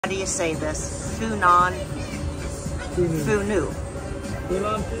How do you say this? Funan? Funu.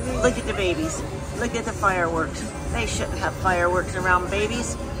 Look at the babies. Look at the fireworks. They shouldn't have fireworks around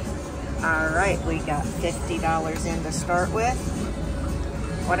babies. All right, we got $50 in to start with.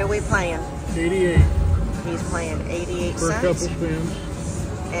 What are we playing? 88. He's playing 88 for cents. a couple spins.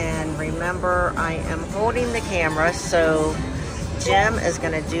 And remember, I am holding the camera, so Jim is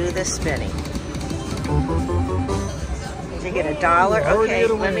going to do the spinning. Did you get $1? Okay,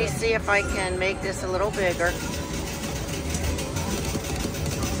 let me see if I can make this a little bigger.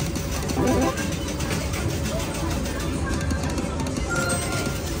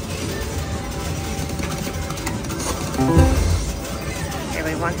 Okay,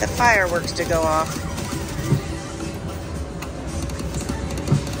 we want the fireworks to go off.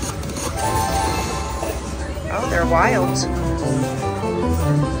 Oh, they're wilds.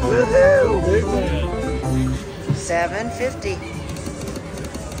 Woohoo! $7.50.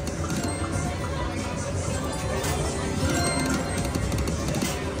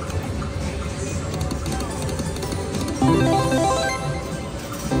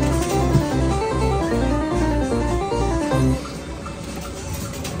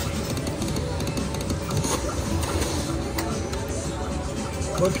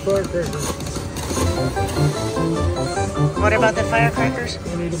 What's firecrackers? What about the firecrackers?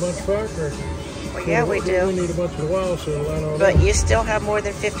 We need a bunch of firecrackers. Well, yeah, we do. We need a bunch of the wild, so line all But up. you still have more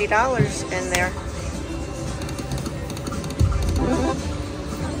than $50 in there.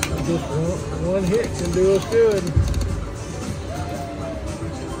 Just one hit can do us good.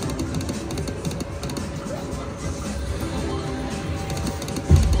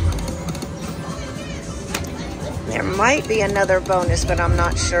 There might be another bonus, but I'm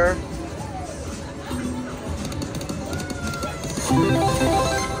not sure.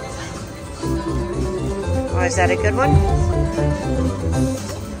 Oh, is that a good one?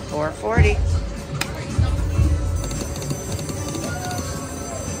 $4.40.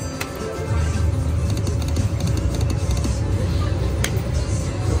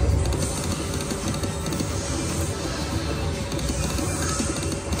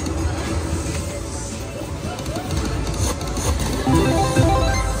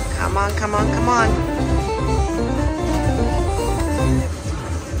 Come on, come on, come on.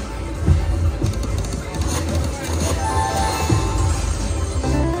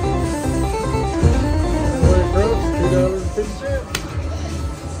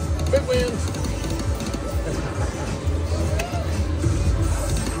 $2.50. Big win.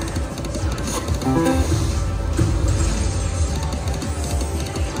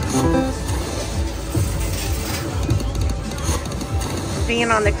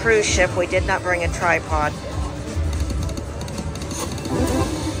 Being on the cruise ship, we did not bring a tripod.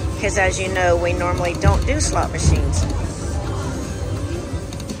 Because as you know, we normally don't do slot machines.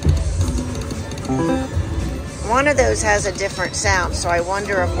 One of those has a different sound, so I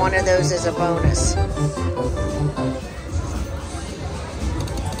wonder if one of those is a bonus.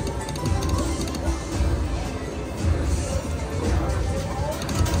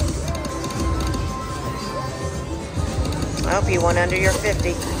 I hope you went under your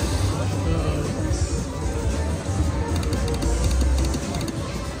 50.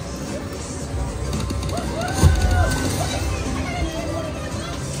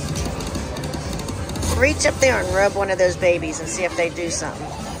 Reach up there and rub one of those babies and see if they do something.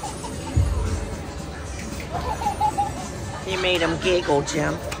 You made them giggle,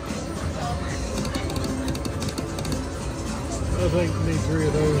 Jim. I think we need 3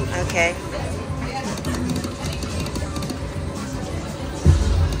 of those. Okay.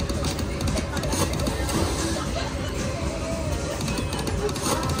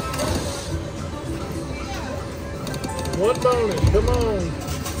 One bonus, come on.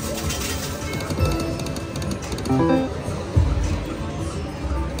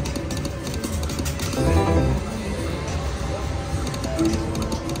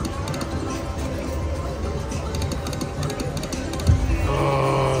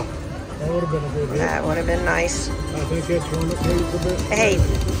 That would have been a good hit. That would have been nice. I think that's one that pays a bit. Hey,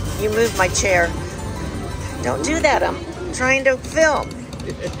 you moved my chair. Don't do that. I'm trying to film.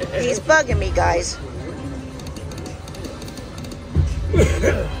 He's bugging me, guys.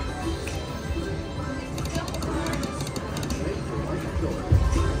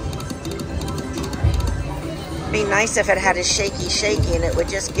 Be nice if it had a shaky and it would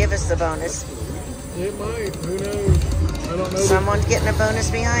just give us the bonus. It might. Who knows? I don't know. Someone's getting a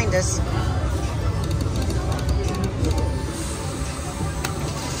bonus behind us.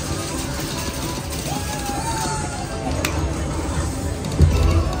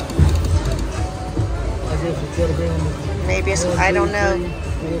 I guess it could have been. Maybe it's, I don't know.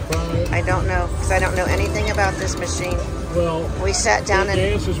 4 or 5. I don't know, because I don't know anything about this machine. Well, we sat down and...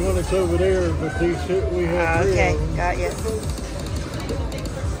 Dance's one that's over there, but these we have 3 okay, of them. got you.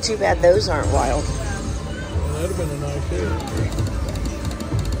 Too bad those aren't wild. Well, that'd have been a nice hit.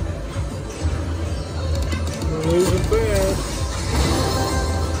 We're losing fast.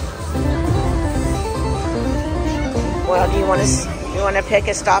 Well, do you want to pick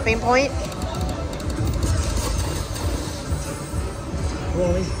a stopping point?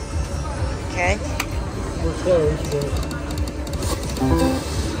 20. Okay. We're close, but...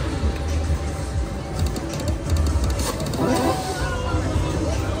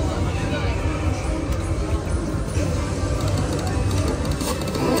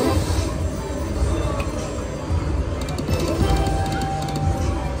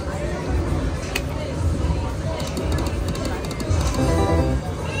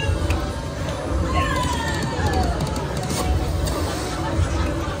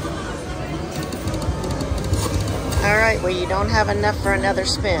 Well, you don't have enough for another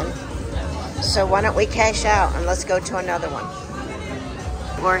spin. So why don't we cash out and let's go to another one.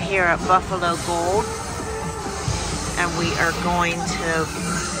 We're here at Buffalo Gold. And we are going to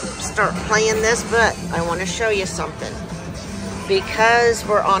start playing this, but I want to show you something. Because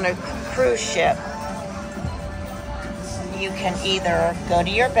we're on a cruise ship, you can either go to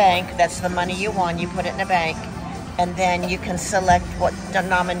your bank, that's the money you won, you put it in a bank, and then you can select what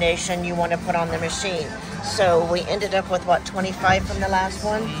denomination you want to put on the machine. So we ended up with, what, 25 from the last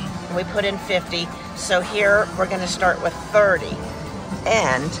one? And we put in 50. So here we're going to start with 30.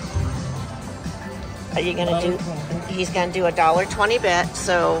 And are you going to do, he's going to do a $1.20 bet.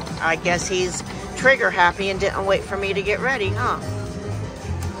 So I guess he's trigger happy and didn't wait for me to get ready, huh?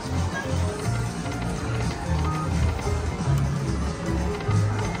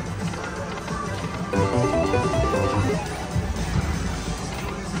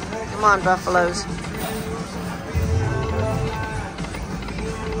 Come on, Buffaloes.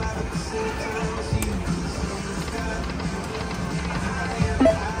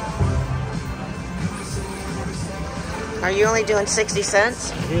 Are you only doing 60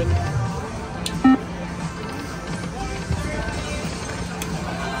 cents? Yeah.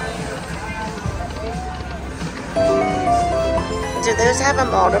 Do those have a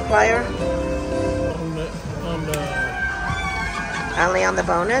multiplier? Only on the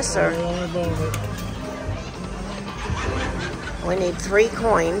bonus, or? Only bonus. We need 3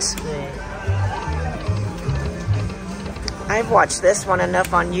 coins. Right. I've watched this one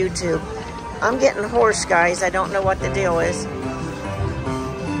enough on YouTube. I'm getting hoarse, guys. I don't know what the deal is.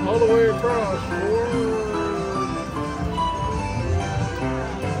 All the way across.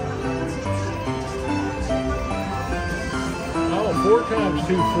 Oh, 4 times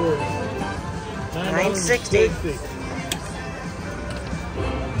 240. 960.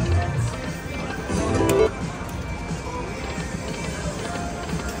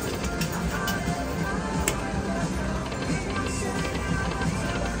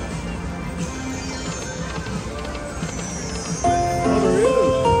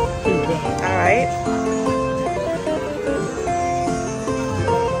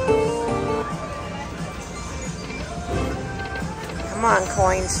 Come on,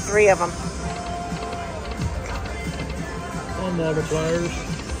 coins. 3 of them. All multipliers.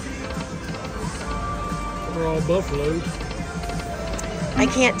 They're all buffaloes. I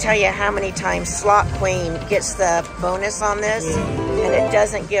can't tell you how many times Slot Queen gets the bonus on this, and it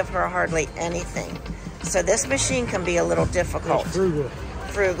doesn't give her hardly anything. So this machine can be a little difficult. It's frugal.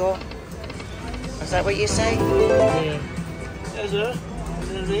 Frugal. Is that what you say? Yeah.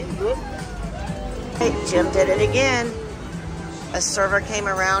 Hey, Jim did it again. A server came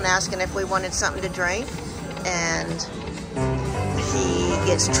around asking if we wanted something to drink, and he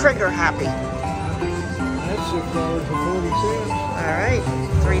gets trigger happy. That's $6.40. All right,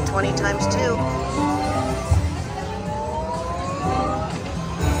 320 times 2.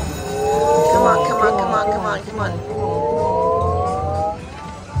 Come on, come on, come on, come on, come on.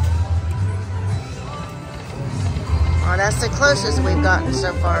 Oh, that's the closest we've gotten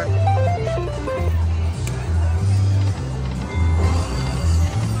so far.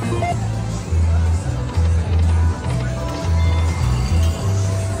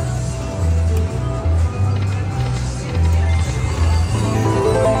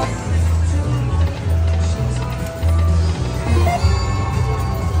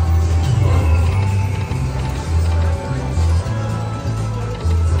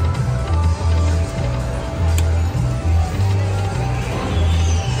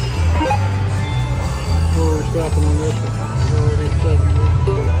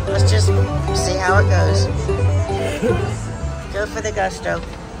 Let's just see how it goes. Go for the gusto.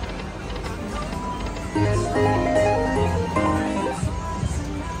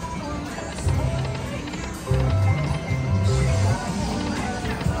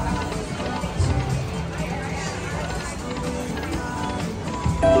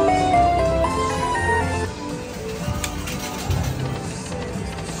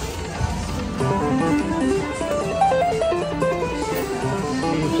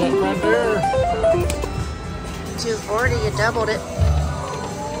 Right there. 240, you doubled it.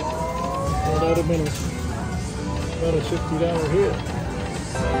 Well, that would have been about a $60 hit.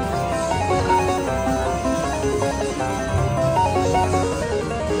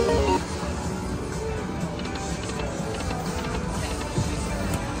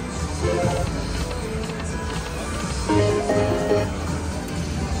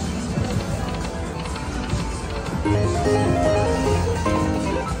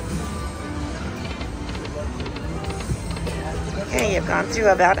 Okay, you've gone through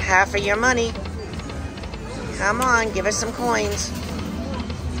about half of your money. Come on, give us some coins.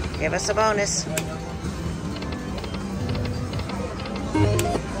 Give us a bonus.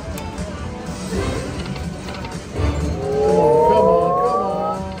 Come on.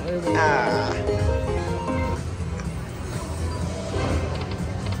 There we go.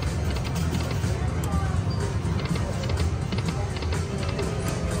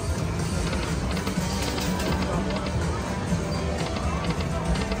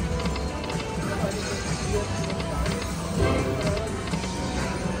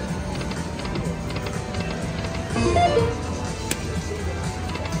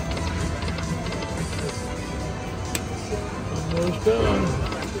 Almost done.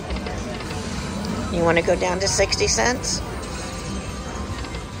 You want to go down to 60 cents?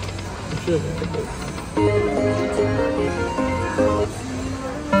 Should.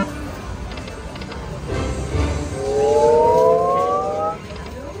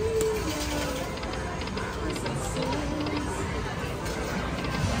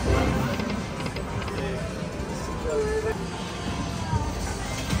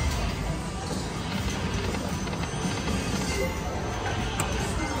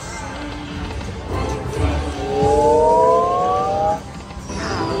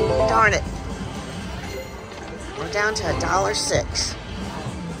 Darn it. We're down to $1.06.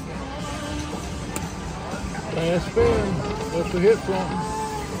 Last spin. Must have hit something.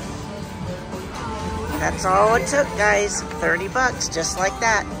 That's all it took, guys. 30 bucks, just like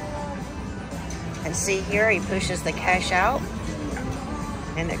that. And see here, he pushes the cash out.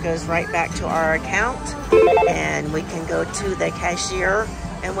 And it goes right back to our account. And we can go to the cashier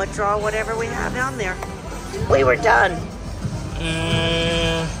and withdraw whatever we have down there. We were done.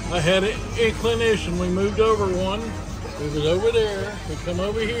 I had an inclination. We moved over one. It was over there. We come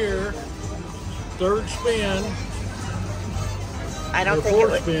over here. Third spin. I don't Or think it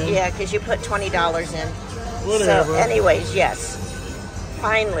fourth would. spin. Yeah, because you put $20 in. Whatever. So, anyways, yes.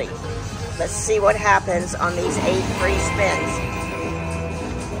 Finally, let's see what happens on these 8 free spins.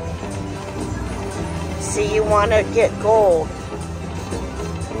 See, you want to get gold.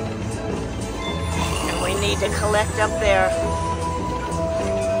 And we need to collect up there.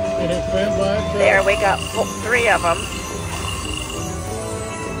 And it went by itself. There, we got 3 of them.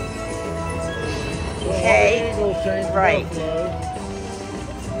 So Okay. all the Eagles changed Right. Buffalo.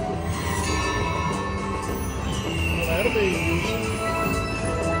 Well, that'll be easy.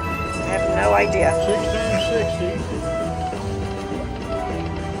 I have no idea. 6 times 60.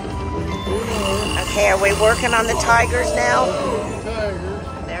 2 more. Okay, are we working on the Tigers now?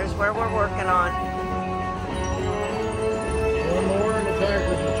 Tigers. There's where we're working on. 1 more and the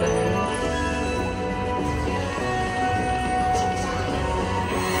Tigers will change.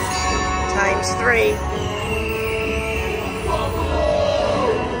 Times 3.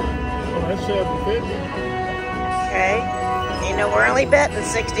 Well, that's 750. Okay. You know, we're only betting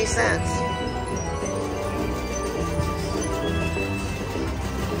 60 cents.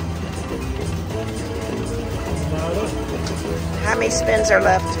 Nada. How many spins are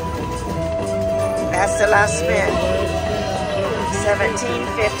left? That's the last spin.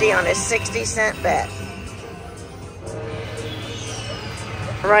 $17.50 on a 60-cent bet.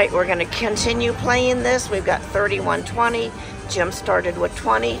 Right, we're going to continue playing this. We've got 31.20. Jim started with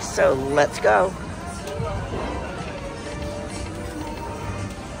 20, so let's go.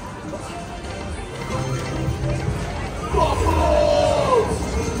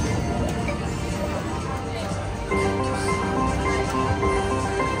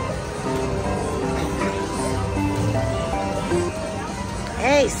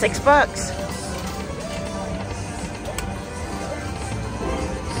 Hey, $6.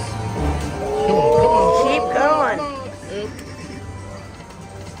 Come on. Keep going.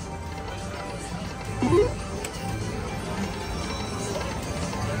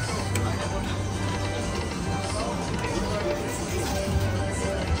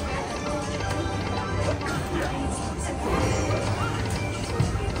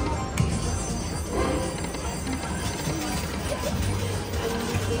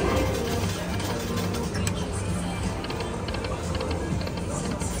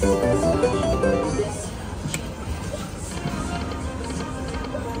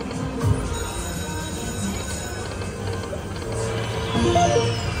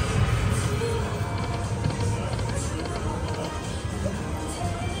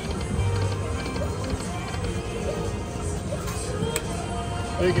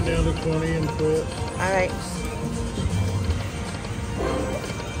 Take it down to 20 and quit. All right.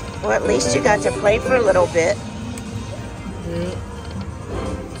 Well, at least you got to play for a little bit. Yeah.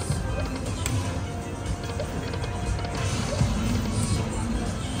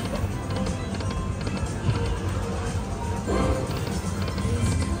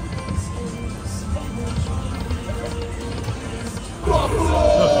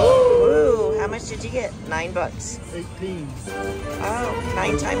 Ooh, how much did you get? $9. 18. Oh,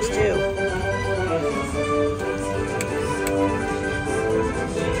 9 times 2.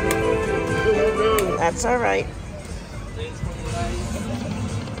 That's all right.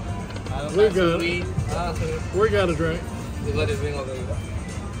 We got a drink.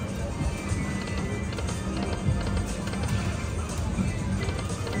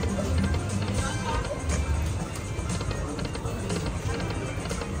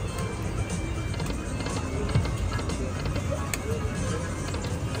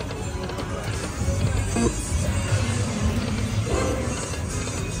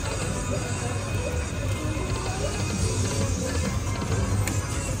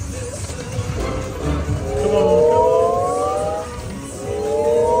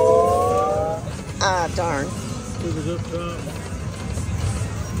 Darn. It was up top.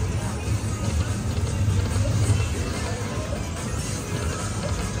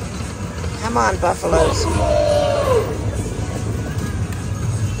 Come on, buffaloes.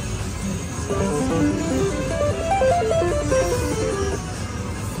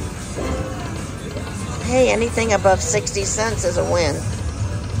 Hey, anything above 60 cents is a win.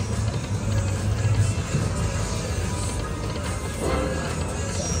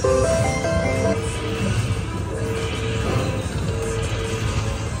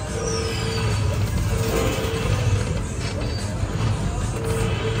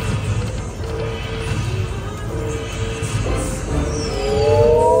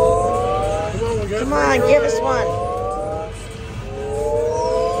 Come on, give us one.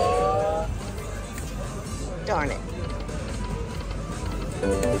 Darn it.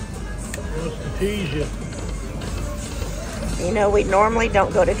 Wants to tease you. You know, we normally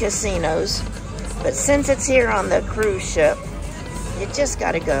don't go to casinos, but since it's here on the cruise ship, you just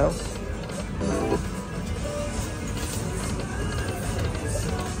gotta go.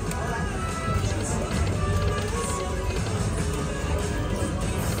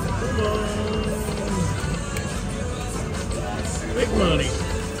 Big money.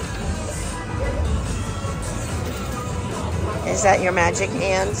 Is that your magic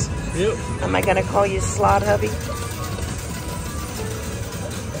hands? Yep. Am I gonna call you Slot Hubby?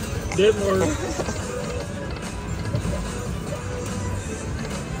 Didn't work.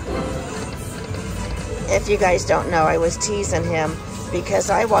 If you guys don't know, I was teasing him because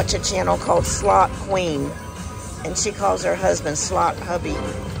I watch a channel called Slot Queen, and she calls her husband Slot Hubby.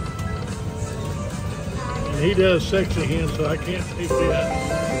 And he does sexy hands, so I can't take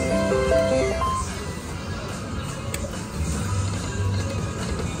that.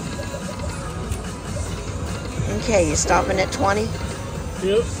 Okay, you stopping at 20?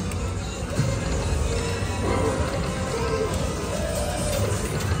 Yep.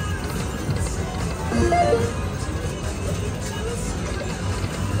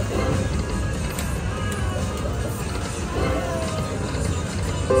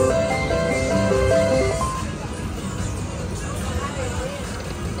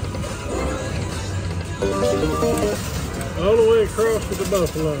 All the way across with the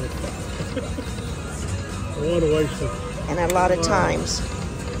buffalo. What a waste of. And a lot of times.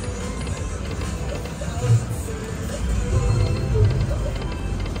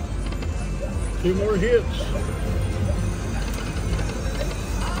 Two more hits.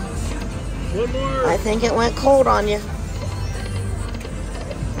 One more. I think it went cold on you.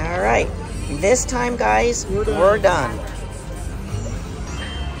 All right. This time, guys, we're done.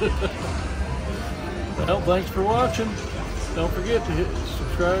 Well, thanks for watching. Don't forget to hit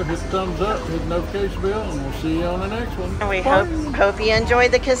subscribe. subscribe, hit the thumbs up, hit the notification bell, and we'll see you on the next one. And we Bye. hope you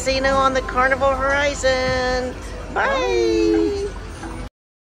enjoyed the casino on the Carnival Horizon. Bye.